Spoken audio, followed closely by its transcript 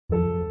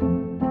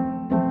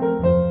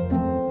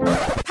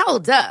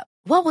Hold up.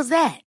 What was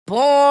that?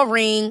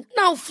 Boring.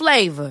 No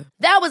flavor.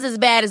 That was as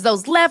bad as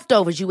those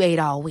leftovers you ate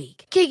all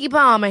week. Keke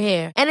Palmer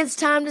here, and it's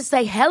time to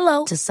say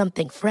hello to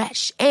something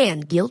fresh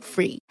and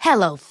guilt-free.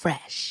 Hello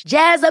Fresh.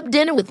 Jazz up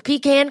dinner with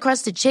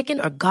pecan-crusted chicken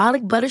or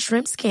garlic butter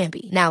shrimp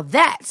scampi. Now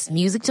that's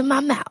music to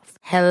my mouth.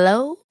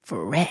 Hello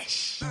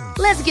Fresh.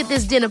 Let's get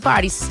this dinner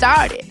party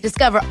started.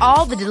 Discover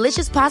all the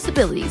delicious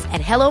possibilities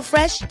at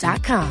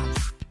hellofresh.com.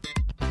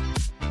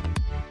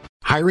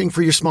 Hiring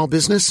for your small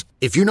business?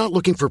 If you're not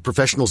looking for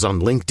professionals on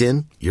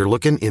LinkedIn, you're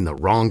looking in the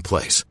wrong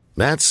place.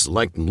 That's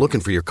like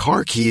looking for your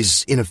car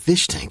keys in a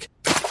fish tank.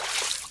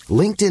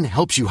 LinkedIn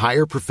helps you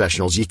hire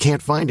professionals you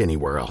can't find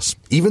anywhere else,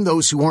 even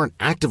those who aren't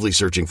actively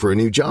searching for a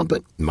new job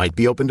but might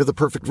be open to the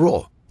perfect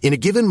role. In a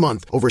given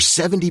month, over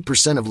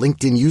 70% of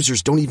LinkedIn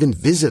users don't even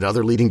visit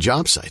other leading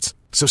job sites.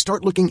 So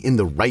start looking in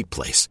the right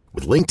place.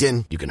 With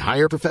LinkedIn, you can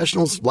hire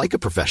professionals like a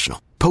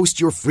professional.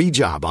 Post your free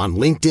job on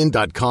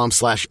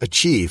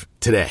linkedin.com/achieve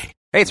today.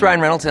 Hey, it's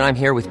Ryan Reynolds, and I'm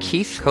here with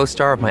Keith,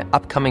 co-star of my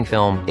upcoming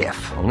film, If,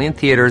 only in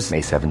theaters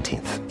May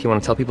 17th. Do you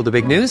want to tell people the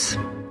big news?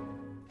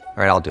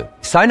 All right, I'll do it.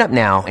 Sign up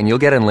now and you'll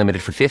get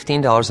unlimited for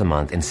 $15 a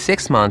month and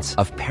 6 months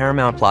of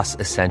Paramount Plus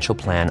Essential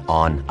Plan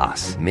on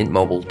us.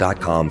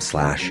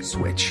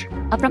 MintMobile.com/switch.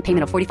 Upfront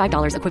payment of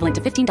 $45 equivalent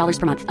to $15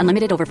 per month.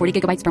 Unlimited over 40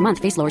 gigabytes per month.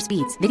 Face lower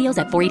speeds. Videos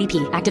at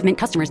 480p. Active Mint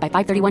customers by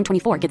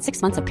 531.24 get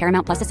 6 months of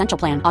Paramount Plus Essential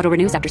Plan. Auto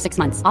renews after 6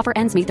 months. Offer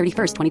ends May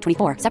 31st,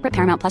 2024. Separate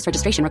Paramount Plus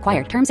registration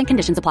required. Terms and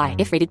conditions apply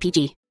if rated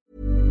PG.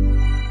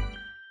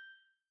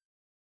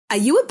 Are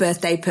you a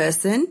birthday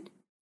person?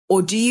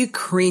 Or do you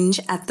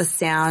cringe at the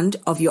sound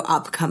of your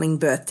upcoming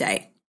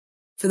birthday?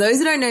 For those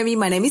who don't know me,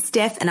 my name is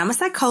Steph and I'm a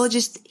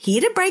psychologist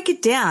here to break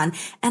it down.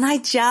 And I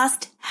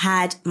just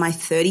had my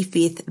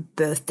 35th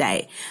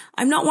birthday.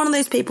 I'm not one of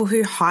those people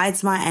who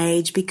hides my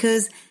age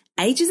because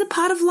age is a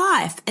part of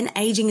life and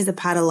aging is a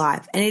part of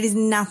life and it is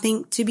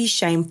nothing to be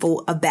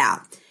shameful about.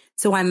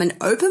 So I'm an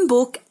open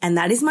book and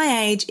that is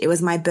my age. It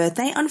was my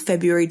birthday on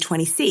February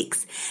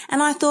 26th.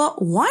 And I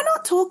thought, why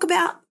not talk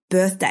about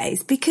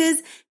birthdays?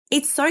 Because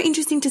it's so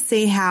interesting to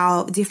see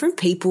how different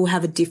people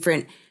have a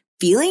different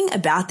feeling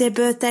about their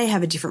birthday,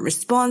 have a different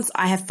response.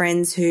 I have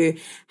friends who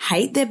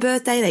hate their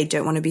birthday. They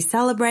don't want to be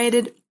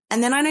celebrated.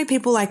 And then I know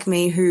people like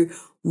me who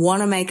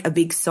want to make a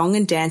big song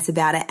and dance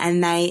about it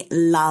and they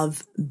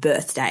love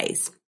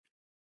birthdays.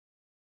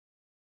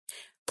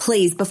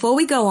 Please, before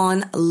we go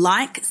on,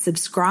 like,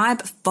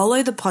 subscribe,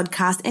 follow the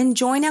podcast and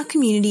join our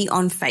community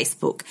on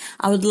Facebook.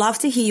 I would love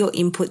to hear your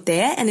input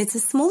there and it's a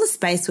smaller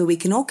space where we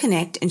can all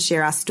connect and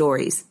share our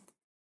stories.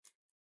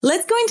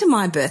 Let's go into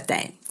my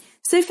birthday.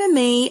 So for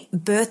me,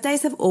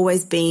 birthdays have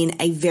always been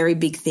a very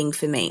big thing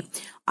for me.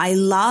 I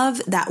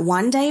love that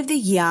one day of the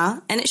year,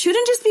 and it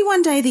shouldn't just be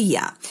one day of the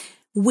year.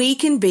 We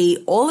can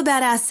be all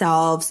about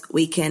ourselves.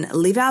 We can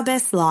live our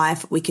best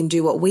life. We can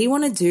do what we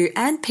want to do,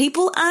 and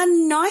people are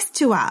nice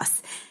to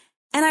us.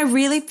 And I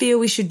really feel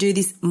we should do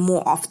this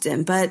more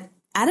often, but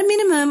at a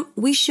minimum,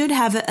 we should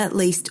have it at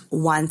least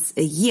once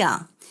a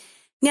year.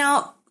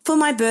 Now, for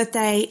my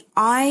birthday,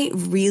 I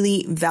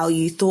really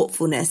value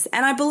thoughtfulness,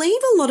 and I believe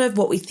a lot of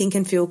what we think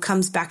and feel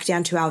comes back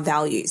down to our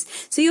values.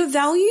 So your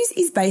values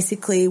is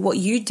basically what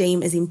you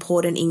deem as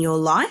important in your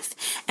life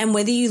and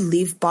whether you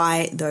live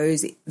by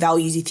those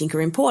values you think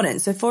are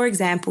important. So for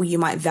example, you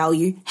might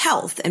value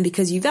health, and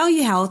because you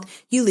value health,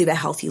 you live a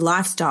healthy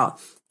lifestyle.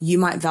 You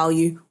might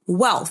value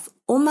wealth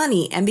or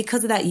money, and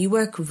because of that, you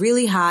work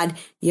really hard,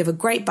 you have a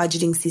great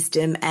budgeting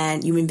system,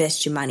 and you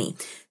invest your money.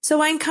 So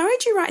I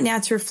encourage you right now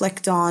to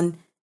reflect on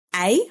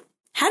A,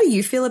 how do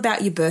you feel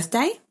about your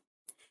birthday?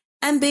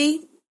 And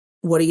B,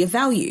 what are your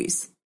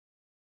values?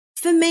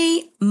 For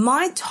me,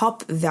 my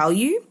top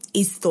value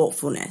is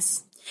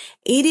thoughtfulness.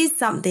 It is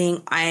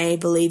something I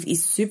believe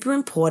is super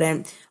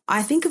important.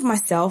 I think of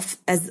myself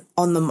as,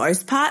 on the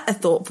most part, a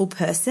thoughtful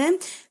person,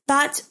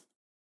 but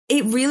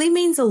it really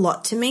means a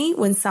lot to me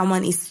when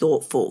someone is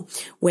thoughtful,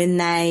 when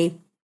they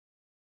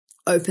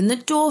open the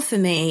door for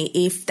me,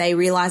 if they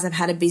realize I've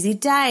had a busy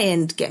day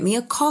and get me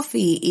a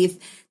coffee, if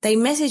they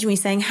message me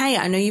saying, hey,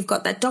 I know you've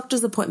got that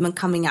doctor's appointment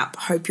coming up.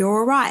 Hope you're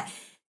all right.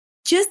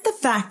 Just the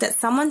fact that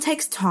someone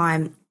takes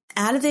time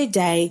out of their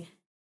day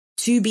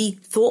to be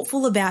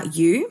thoughtful about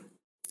you,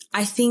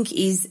 I think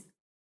is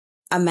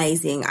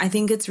amazing. I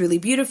think it's really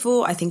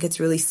beautiful. I think it's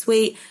really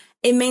sweet.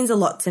 It means a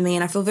lot to me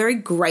and I feel very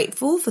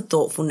grateful for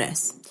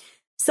thoughtfulness.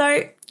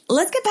 So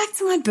let's get back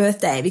to my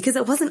birthday because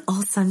it wasn't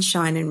all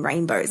sunshine and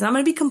rainbows. And I'm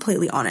going to be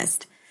completely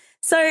honest.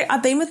 So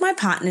I've been with my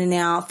partner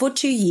now for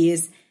 2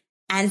 years.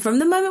 And from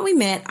the moment we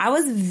met, I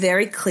was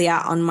very clear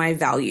on my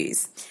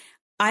values.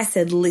 I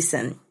said,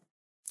 listen,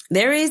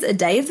 there is a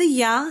day of the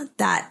year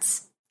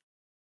that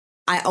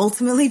I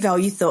ultimately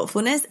value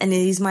thoughtfulness, and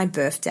it is my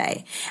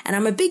birthday. And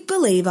I'm a big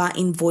believer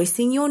in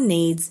voicing your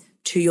needs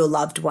to your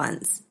loved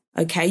ones.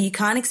 Okay, you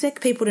can't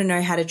expect people to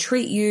know how to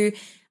treat you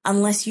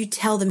unless you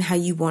tell them how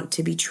you want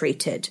to be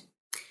treated.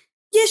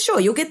 Yeah, sure,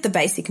 you'll get the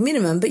basic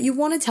minimum, but you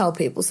want to tell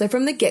people. So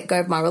from the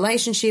get-go of my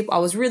relationship, I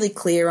was really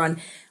clear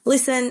on,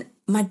 listen,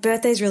 my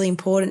birthday is really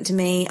important to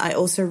me. I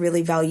also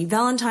really value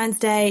Valentine's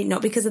Day,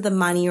 not because of the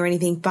money or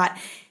anything, but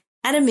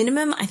At a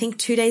minimum, I think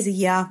 2 days a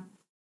year,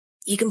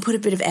 you can put a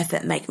bit of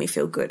effort and make me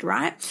feel good,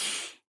 right?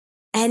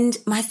 And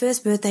my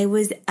first birthday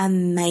was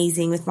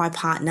amazing with my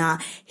partner.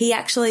 He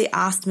actually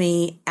asked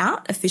me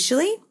out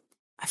officially.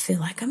 I feel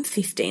like I'm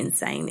 15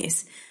 saying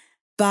this,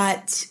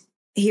 but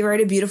he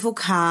wrote a beautiful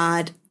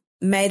card,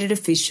 made it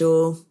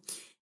official,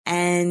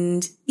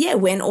 and yeah,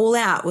 went all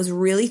out, was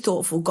really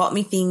thoughtful, got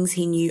me things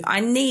he knew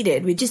I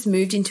needed. We just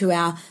moved into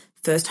our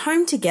first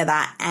home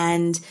together,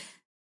 and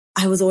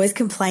I was always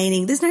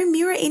complaining, there's no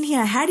mirror in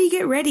here. How do you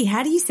get ready?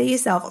 How do you see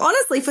yourself?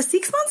 Honestly, for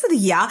 6 months of the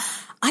year,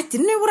 I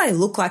didn't know what I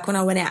looked like when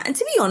I went out. And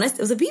to be honest,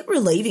 it was a bit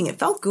relieving. It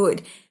felt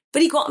good.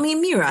 But he got me a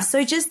mirror.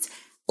 So just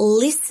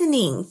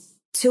listening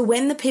to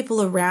when the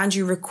people around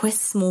you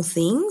request small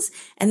things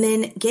and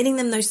then getting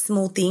them those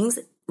small things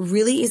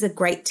really is a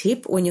great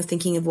tip when you're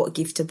thinking of what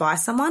gift to buy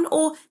someone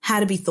or how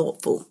to be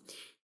thoughtful.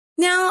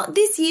 Now,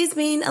 this year's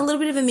been a little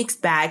bit of a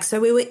mixed bag. So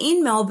we were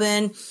in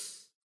Melbourne,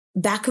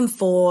 back and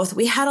forth.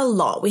 We had a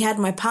lot. We had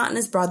my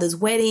partner's brother's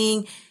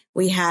wedding.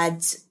 We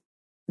had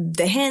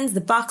the hens,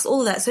 the bucks,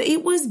 all of that. So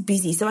it was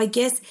busy. So I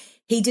guess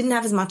he didn't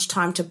have as much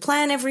time to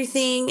plan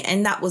everything,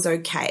 and that was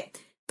okay.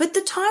 But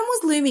the time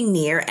was looming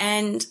near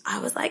and I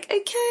was like,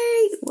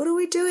 okay, what are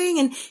we doing?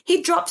 And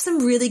he dropped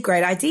some really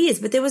great ideas,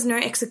 but there was no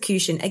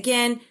execution.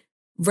 Again,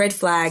 red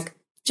flag.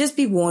 Just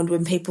be warned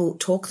when people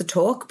talk the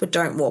talk but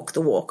don't walk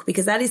the walk,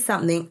 because that is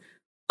something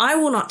I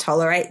will not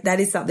tolerate. That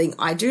is something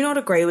I do not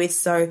agree with.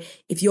 So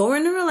if you're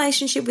in a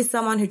relationship with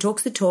someone who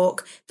talks the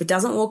talk but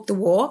doesn't walk the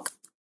walk,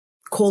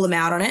 call them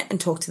out on it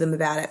and talk to them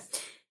about it.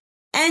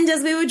 And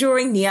as we were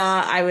drawing near,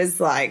 I was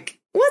like,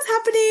 what's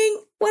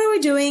happening? What are we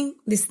doing?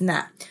 This and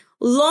that.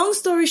 Long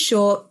story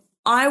short,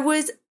 I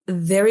was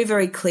very,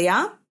 very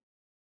clear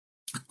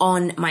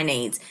on my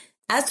needs.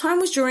 As time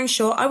was drawing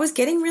short, I was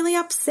getting really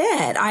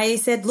upset. I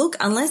said, look,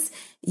 unless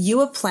you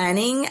are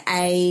planning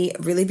a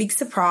really big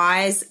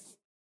surprise,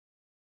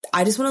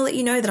 I just want to let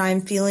you know that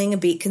I'm feeling a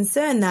bit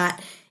concerned that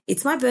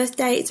it's my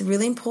birthday. It's a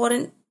really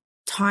important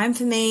time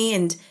for me,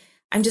 and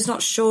I'm just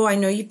not sure. I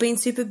know you've been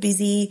super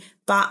busy,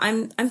 but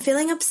I'm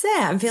feeling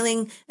upset. I'm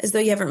feeling as though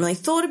you haven't really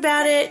thought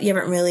about it. You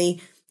haven't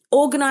really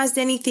organized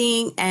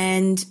anything.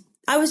 And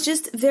I was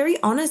just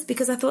very honest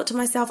because I thought to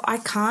myself, I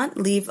can't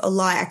live a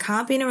lie. I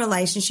can't be in a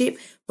relationship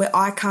where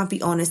I can't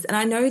be honest. And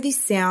I know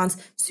this sounds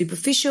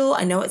superficial.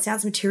 I know it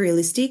sounds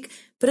materialistic,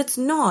 but it's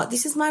not.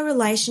 This is my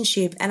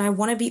relationship and I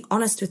want to be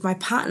honest with my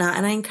partner,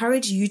 and I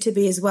encourage you to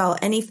be as well.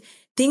 And if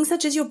things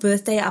such as your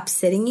birthday are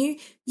upsetting you,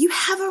 you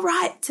have a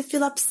right to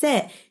feel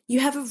upset.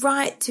 You have a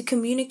right to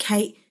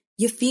communicate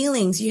your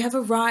feelings. You have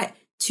a right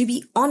to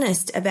be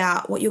honest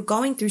about what you're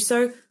going through.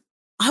 So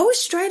I was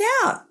straight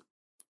out.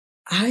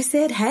 I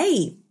said,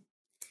 hey,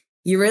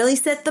 you really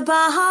set the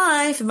bar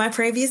high for my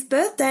previous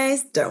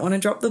birthdays. Don't want to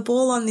drop the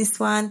ball on this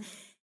one.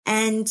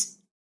 And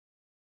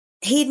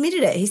he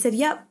admitted it. He said,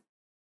 yep.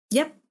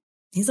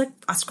 He's like,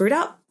 I screwed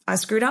up.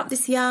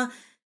 This year.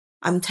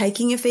 I'm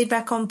taking your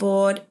feedback on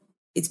board.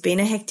 It's been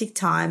a hectic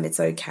time. It's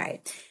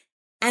okay.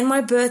 And my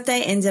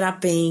birthday ended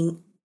up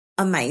being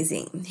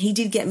amazing. He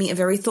did get me a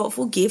very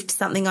thoughtful gift,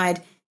 something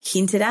I'd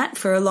hinted at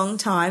for a long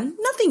time,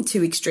 nothing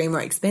too extreme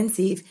or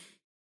expensive.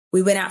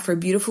 We went out for a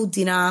beautiful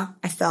dinner.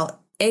 I felt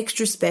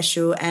extra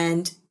special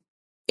and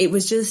it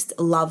was just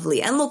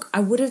lovely. And look, I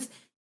would have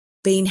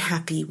been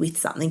happy with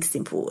something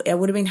simple. I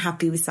would have been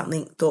happy with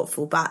something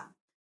thoughtful, but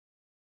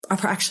I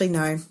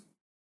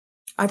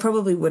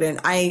probably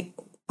wouldn't. I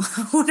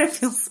want to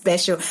feel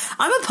special.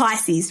 I'm a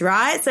Pisces,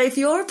 right? So if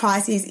you're a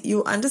Pisces,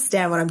 you'll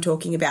understand what I'm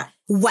talking about.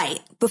 Wait,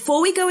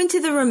 before we go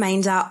into the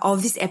remainder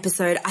of this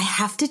episode, I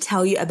have to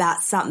tell you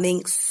about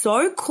something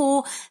so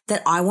cool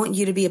that I want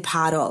you to be a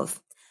part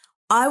of.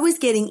 I was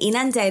getting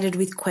inundated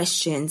with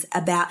questions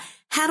about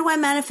how do I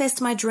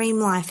manifest my dream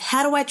life?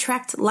 How do I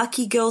track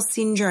lucky girl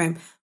syndrome?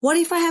 What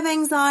if I have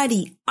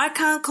anxiety? I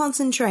can't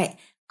concentrate.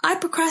 I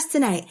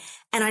procrastinate.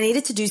 And I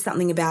needed to do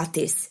something about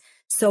this.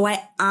 So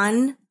I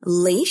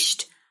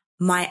unleashed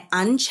my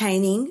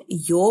Unchaining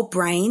Your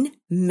Brain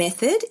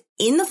method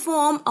in the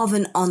form of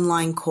an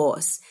online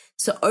course.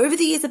 So over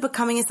the years of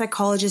becoming a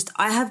psychologist,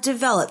 I have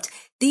developed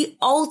the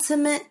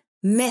ultimate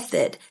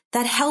method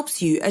that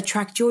helps you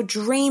attract your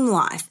dream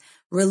life,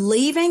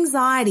 relieve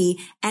anxiety,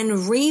 and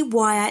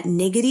rewire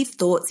negative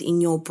thoughts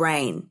in your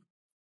brain.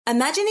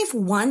 Imagine if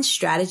one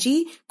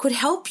strategy could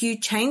help you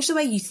change the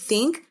way you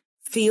think,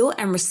 feel,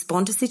 and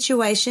respond to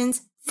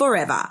situations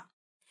forever.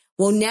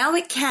 Well, now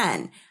it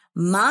can.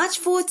 March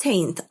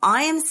 14th,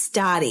 I am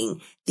starting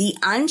the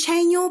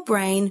Unchain Your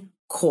Brain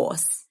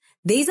course.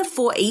 These are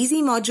 4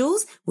 easy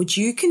modules which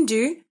you can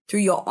do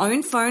through your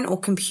own phone or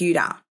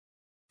computer.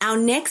 Our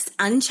next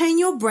Unchain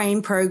Your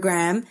Brain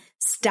program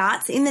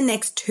starts in the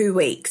next 2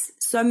 weeks,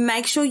 so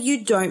make sure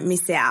you don't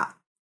miss out.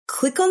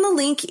 Click on the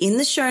link in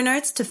the show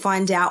notes to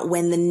find out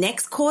when the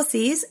next course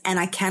is, and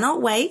I cannot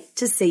wait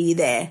to see you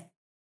there.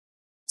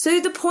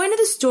 So the point of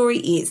the story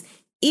is,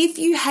 if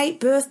you hate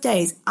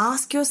birthdays,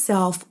 ask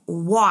yourself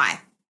why.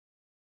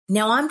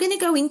 Now I'm going to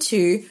go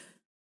into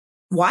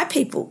why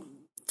people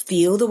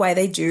feel the way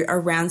they do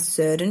around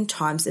certain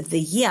times of the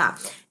year.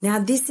 Now,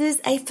 this is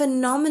a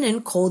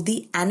phenomenon called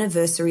the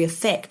anniversary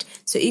effect.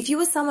 So if you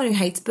are someone who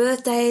hates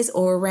birthdays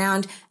or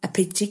around a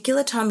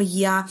particular time of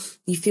year,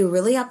 you feel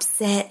really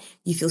upset,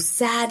 you feel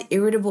sad,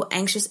 irritable,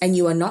 anxious, and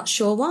you are not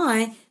sure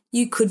why,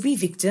 you could be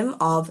victim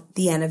of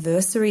the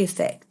anniversary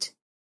effect.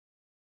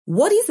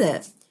 What is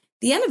it?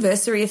 The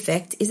anniversary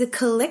effect is a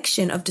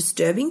collection of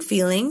disturbing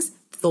feelings,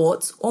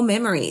 thoughts, or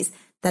memories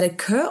that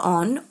occur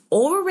on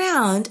or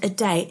around a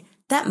date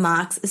that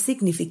marks a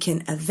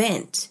significant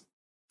event.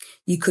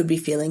 You could be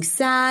feeling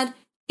sad,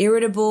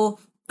 irritable,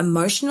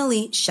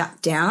 emotionally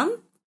shut down,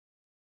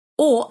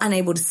 or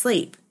unable to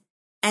sleep.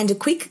 And a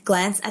quick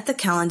glance at the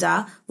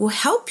calendar will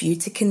help you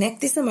to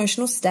connect this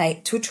emotional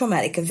state to a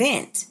traumatic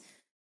event,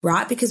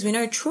 right? Because we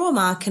know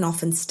trauma can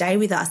often stay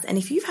with us. And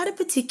if you've had a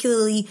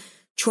particularly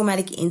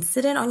traumatic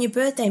incident on your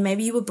birthday,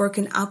 maybe you were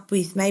broken up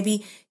with,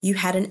 maybe you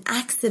had an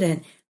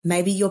accident,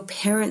 maybe your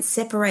parents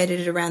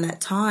separated around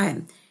that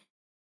time,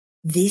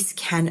 this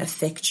can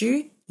affect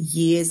you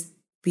years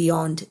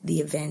beyond the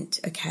event,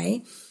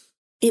 okay?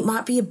 It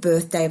might be a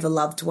birthday of a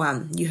loved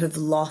one you have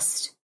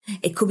lost.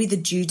 It could be the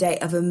due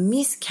date of a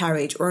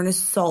miscarriage or an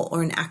assault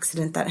or an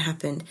accident that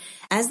happened.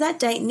 As that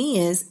date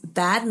nears,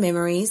 bad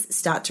memories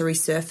start to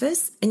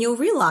resurface and you'll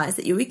realize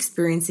that you're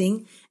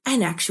experiencing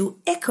an actual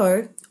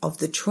echo of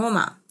the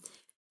trauma.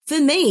 For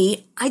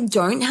me, I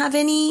don't have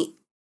any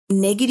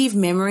negative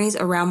memories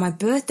around my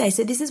birthday.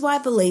 So this is why I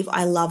believe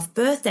I love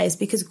birthdays,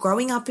 because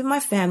growing up in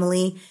my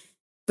family,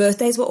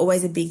 birthdays were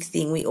always a big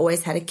thing. We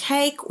always had a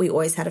cake. We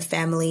always had a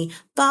family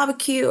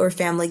barbecue or a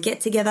family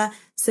get together.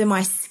 So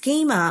my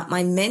schema,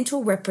 my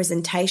mental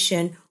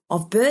representation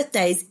of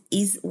birthdays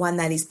is one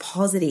that is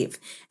positive.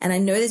 And I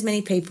know there's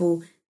many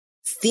people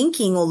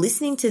thinking or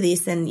listening to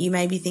this, and you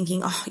may be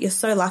thinking, oh, you're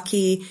so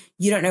lucky.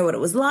 You don't know what it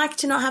was like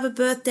to not have a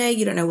birthday.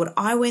 You don't know what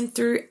I went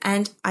through.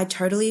 And I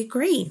totally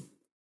agree.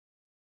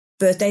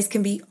 Birthdays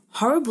can be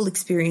horrible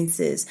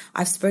experiences.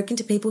 I've spoken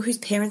to people whose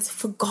parents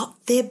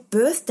forgot their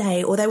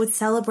birthday, or they would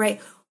celebrate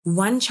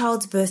one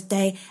child's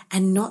birthday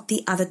and not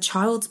the other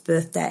child's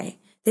birthday.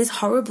 There's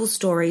horrible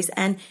stories.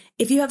 And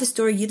if you have a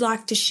story you'd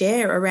like to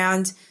share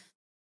around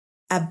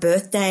a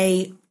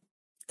birthday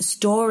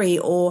story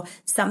or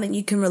something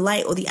you can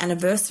relate, or the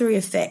anniversary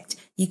effect,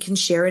 you can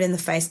share it in the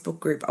Facebook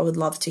group. I would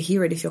love to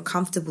hear it if you're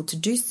comfortable to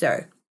do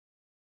so.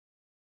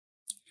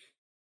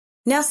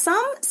 Now,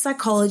 some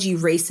psychology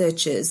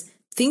researchers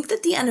think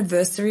that the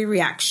anniversary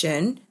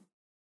reaction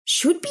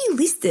should be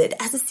listed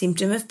as a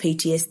symptom of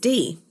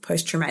PTSD,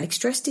 post-traumatic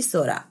stress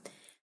disorder,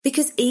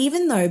 because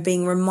even though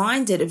being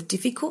reminded of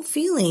difficult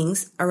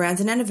feelings around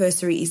an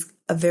anniversary is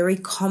a very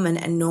common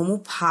and normal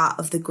part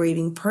of the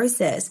grieving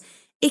process,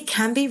 it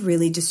can be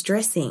really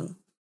distressing.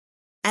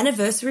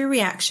 Anniversary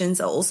reactions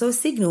are also a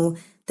signal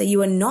that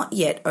you are not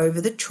yet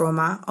over the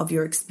trauma of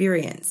your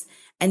experience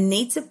and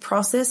need to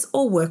process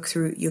or work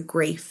through your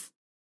grief.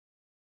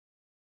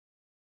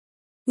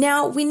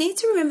 Now, we need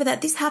to remember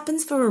that this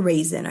happens for a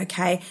reason,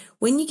 okay?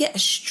 When you get a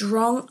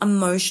strong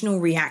emotional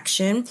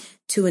reaction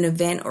to an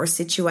event or a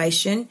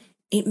situation,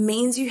 it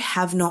means you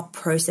have not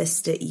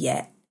processed it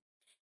yet.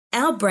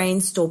 Our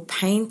brains store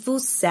painful,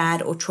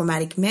 sad, or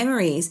traumatic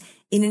memories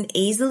in an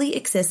easily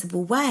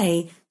accessible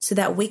way so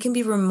that we can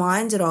be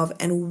reminded of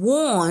and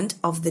warned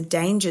of the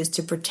dangers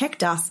to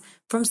protect us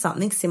from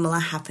something similar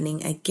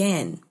happening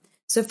again.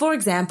 So, for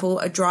example,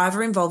 a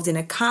driver involved in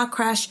a car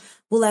crash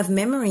will have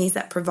memories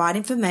that provide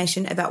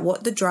information about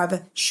what the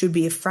driver should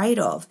be afraid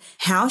of,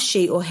 how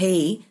she or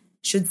he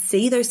should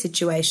see those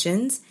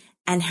situations,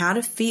 and how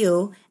to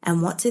feel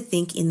and what to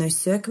think in those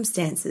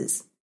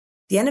circumstances.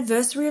 The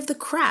anniversary of the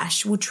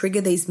crash will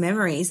trigger these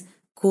memories,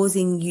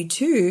 causing you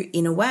to,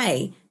 in a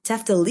way, to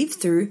have to live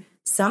through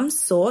some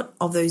sort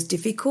of those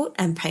difficult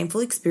and painful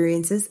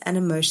experiences and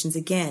emotions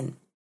again.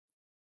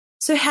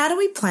 So how do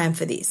we plan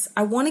for this?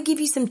 I want to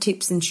give you some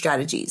tips and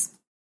strategies.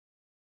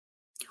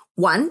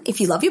 1, if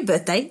you love your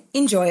birthday,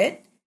 enjoy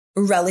it,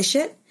 relish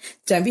it.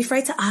 Don't be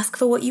afraid to ask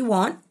for what you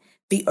want.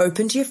 Be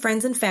open to your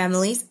friends and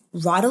families.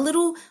 Write a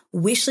little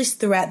wish list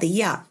throughout the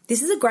year.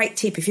 This is a great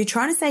tip if you're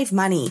trying to save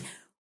money.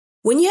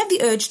 When you have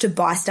the urge to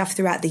buy stuff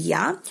throughout the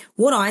year,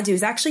 what I do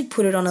is actually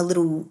put it on a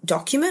little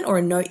document or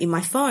a note in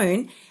my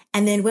phone.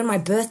 And then when my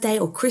birthday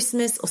or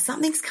Christmas or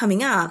something's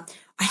coming up,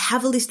 I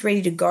have a list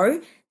ready to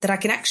go that I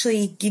can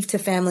actually give to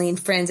family and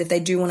friends if they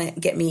do want to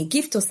get me a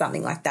gift or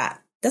something like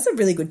that. That's a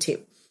really good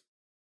tip.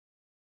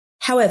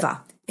 However,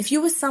 if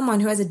you are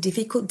someone who has a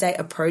difficult date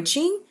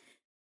approaching,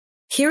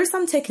 here are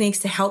some techniques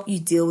to help you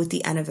deal with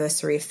the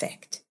anniversary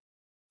effect.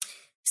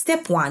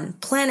 Step 1,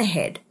 plan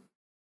ahead.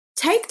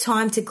 Take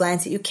time to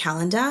glance at your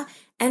calendar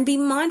and be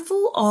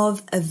mindful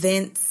of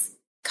events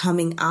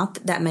coming up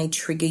that may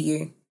trigger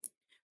you.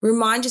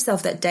 Remind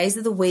yourself that days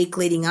of the week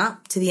leading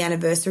up to the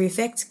anniversary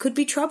effect could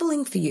be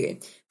troubling for you.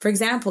 For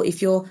example,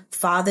 if your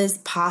father's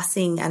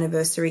passing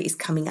anniversary is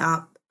coming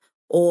up,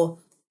 or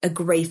a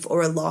grief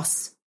or a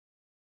loss,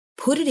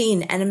 put it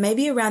in, and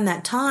maybe around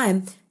that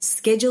time,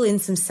 schedule in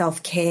some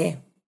self-care.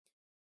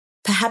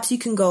 Perhaps you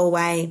can go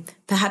away.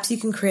 Perhaps you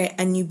can create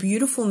a new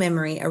beautiful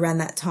memory around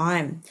that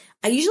time.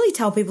 I usually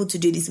tell people to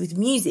do this with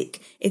music.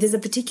 If there's a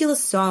particular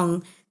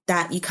song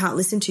that you can't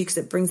listen to because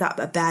it brings up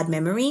a bad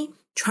memory,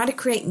 try to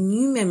create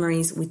new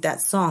memories with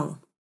that song.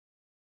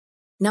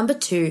 Number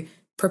 2,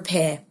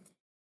 prepare.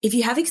 If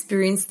you have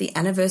experienced the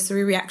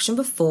anniversary reaction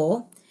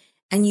before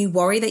and you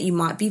worry that you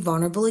might be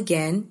vulnerable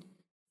again,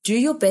 do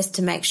your best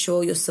to make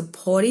sure your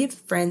supportive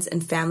friends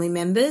and family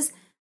members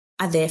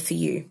are there for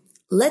you.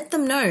 Let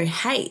them know,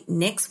 hey,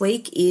 next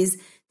week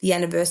is the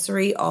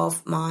anniversary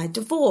of my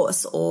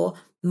divorce or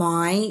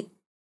my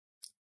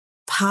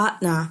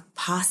partner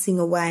passing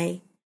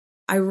away.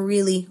 I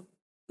really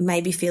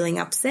may be feeling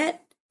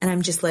upset and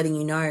I'm just letting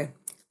you know.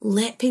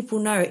 Let people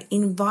know.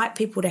 Invite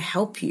people to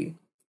help you.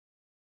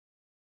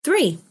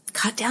 3,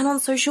 cut down on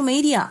social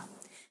media.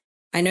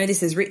 I know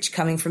this is rich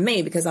coming from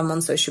me because I'm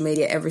on social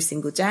media every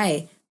single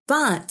day,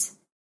 but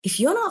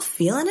if you're not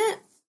feeling it,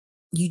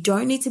 you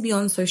don't need to be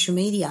on social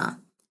media.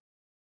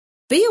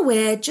 Be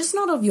aware just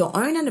not of your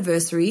own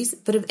anniversaries,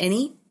 but of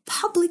any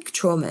public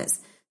traumas,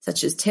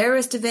 such as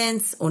terrorist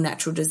events or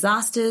natural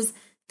disasters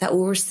that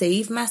will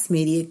receive mass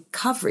media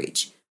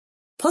coverage,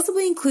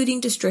 possibly including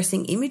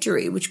distressing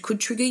imagery, which could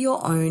trigger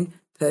your own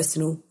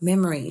personal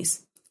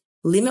memories.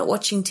 Limit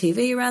watching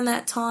TV around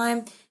that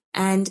time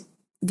and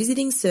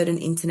visiting certain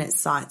internet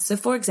sites. So,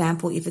 for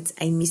example, if it's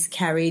a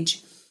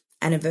miscarriage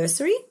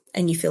anniversary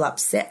and you feel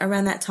upset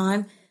around that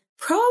time,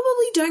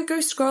 probably don't go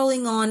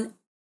scrolling on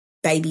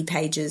baby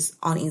pages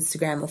on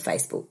Instagram or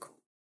Facebook.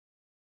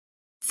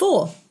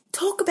 4,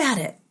 talk about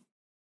it.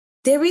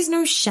 There is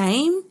no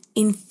shame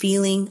in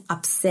feeling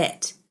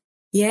upset.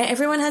 Yeah,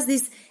 everyone has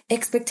this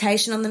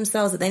expectation on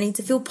themselves that they need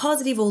to feel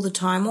positive all the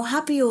time or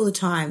happy all the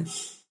time,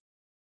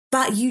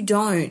 but you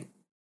don't.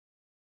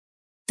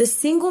 The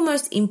single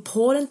most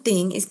important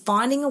thing is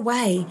finding a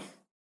way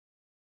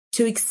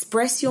to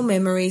express your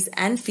memories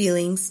and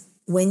feelings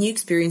when you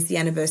experience the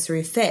anniversary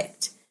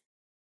effect.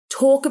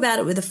 Talk about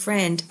it with a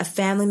friend, a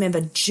family member,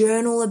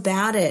 journal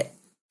about it.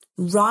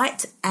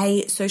 Write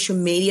a social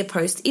media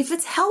post if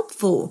it's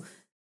helpful.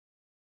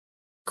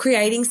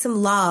 Creating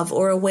some love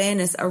or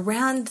awareness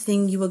around the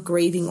thing you are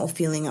grieving or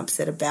feeling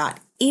upset about,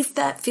 if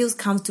that feels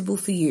comfortable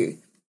for you.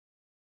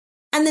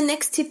 And the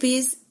next tip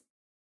is,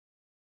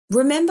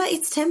 remember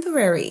it's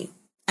temporary.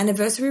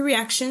 Anniversary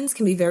reactions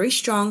can be very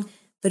strong,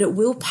 but it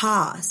will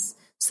pass.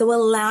 So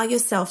allow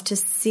yourself to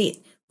sit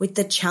with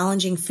the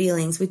challenging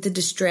feelings, with the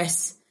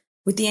distress,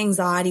 with the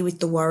anxiety, with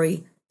the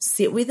worry.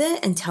 Sit with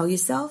it and tell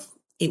yourself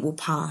it will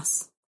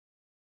pass.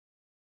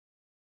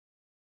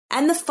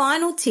 And the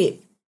final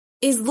tip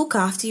is look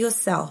after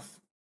yourself.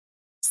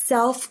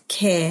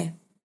 Self-care.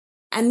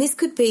 And this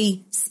could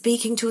be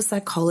speaking to a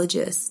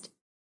psychologist.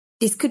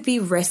 This could be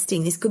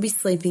resting. This could be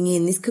sleeping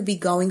in. This could be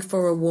going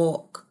for a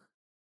walk.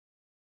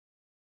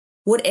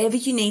 Whatever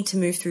you need to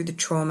move through the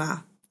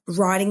trauma,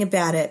 writing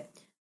about it,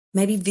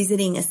 maybe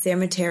visiting a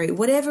cemetery,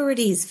 whatever it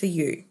is for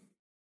you.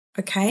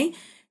 Okay?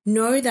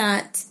 Know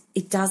that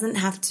it doesn't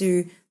have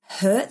to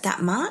hurt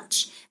that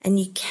much and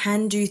you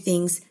can do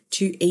things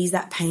to ease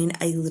that pain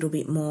a little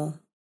bit more.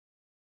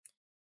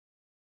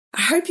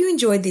 I hope you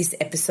enjoyed this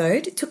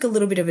episode. It took a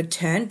little bit of a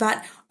turn,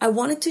 but I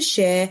wanted to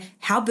share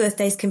how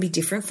birthdays can be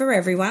different for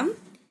everyone.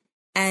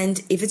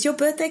 And if it's your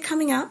birthday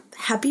coming up,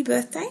 happy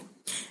birthday.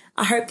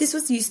 I hope this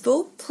was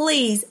useful.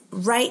 Please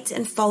rate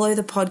and follow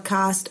the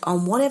podcast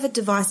on whatever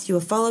device you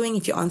are following.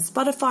 If you're on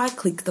Spotify,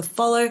 click the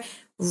follow,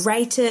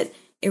 rate it.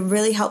 It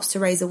really helps to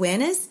raise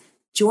awareness.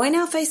 Join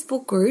our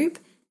Facebook group,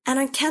 and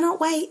I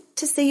cannot wait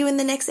to see you in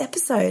the next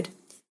episode.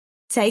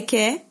 Take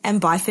care and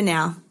bye for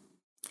now.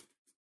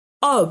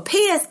 Oh,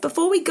 P.S.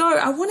 Before we go,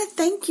 I want to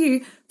thank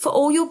you for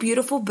all your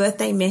beautiful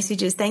birthday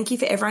messages. Thank you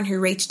for everyone who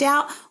reached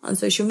out on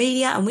social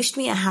media and wished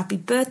me a happy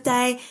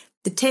birthday,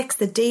 the texts,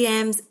 the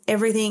DMs,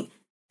 everything.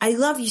 I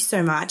love you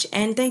so much,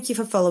 and thank you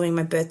for following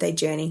my birthday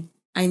journey.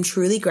 I am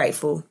truly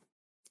grateful.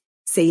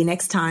 See you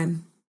next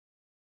time.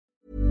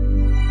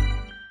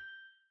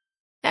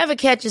 Ever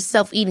catch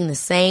yourself eating the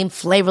same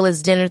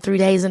flavorless dinner 3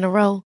 days in a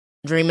row?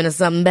 Dreaming of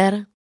something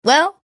better?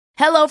 Well,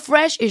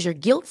 HelloFresh is your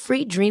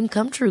guilt-free dream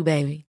come true,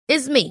 baby.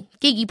 It's me,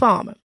 Keke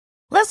Palmer.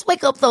 Let's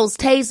wake up those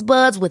taste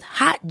buds with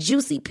hot,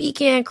 juicy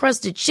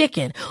pecan-crusted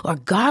chicken or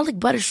garlic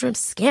butter shrimp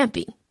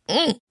scampi.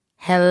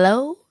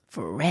 Hello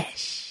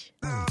Fresh.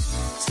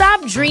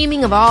 Stop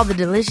dreaming of all the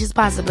delicious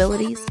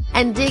possibilities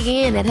and dig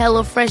in at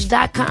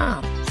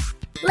HelloFresh.com.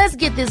 Let's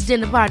get this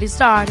dinner party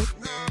started.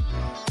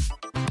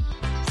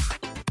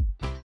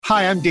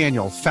 Hi, I'm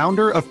Daniel,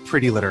 founder of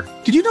Pretty Litter.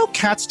 Did you know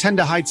cats tend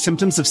to hide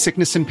symptoms of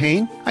sickness and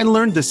pain? I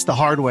learned this the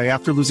hard way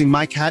after losing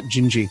my cat,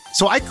 Gingy.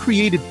 So I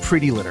created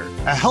Pretty Litter,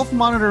 a health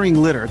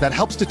monitoring litter that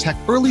helps detect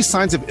early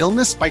signs of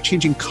illness by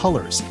changing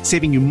colors,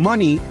 saving you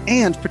money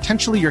and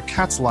potentially your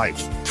cat's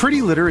life.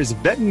 Pretty Litter is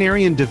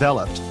veterinarian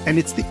developed, and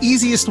it's the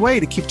easiest way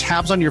to keep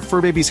tabs on your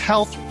fur baby's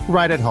health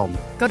right at home.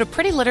 Go to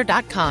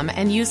prettylitter.com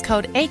and use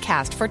code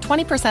ACAST for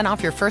 20%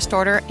 off your first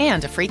order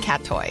and a free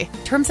cat toy.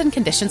 Terms and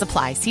conditions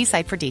apply. See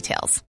site for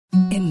details.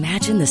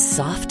 Imagine the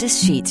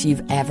softest sheets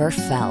you've ever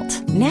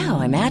felt. Now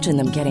imagine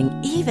them getting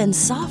even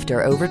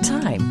softer over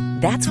time.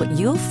 That's what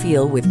you'll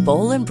feel with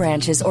Boll &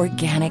 Branch's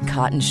organic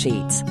cotton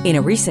sheets. In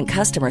a recent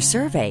customer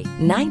survey,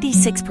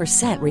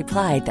 96%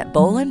 replied that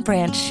Boll &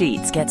 Branch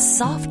sheets get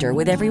softer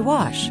with every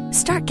wash.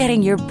 Start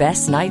getting your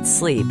best night's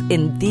sleep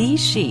in these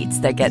sheets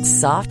that get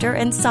softer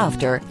and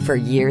softer for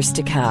years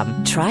to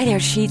come. Try their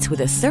sheets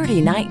with a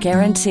 30-night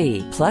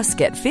guarantee. Plus,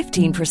 get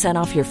 15%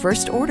 off your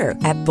first order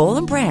at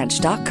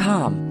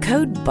bollandbranch.com.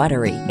 Code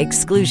BUTTERY.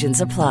 Exclusions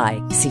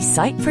apply. See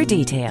site for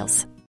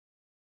details.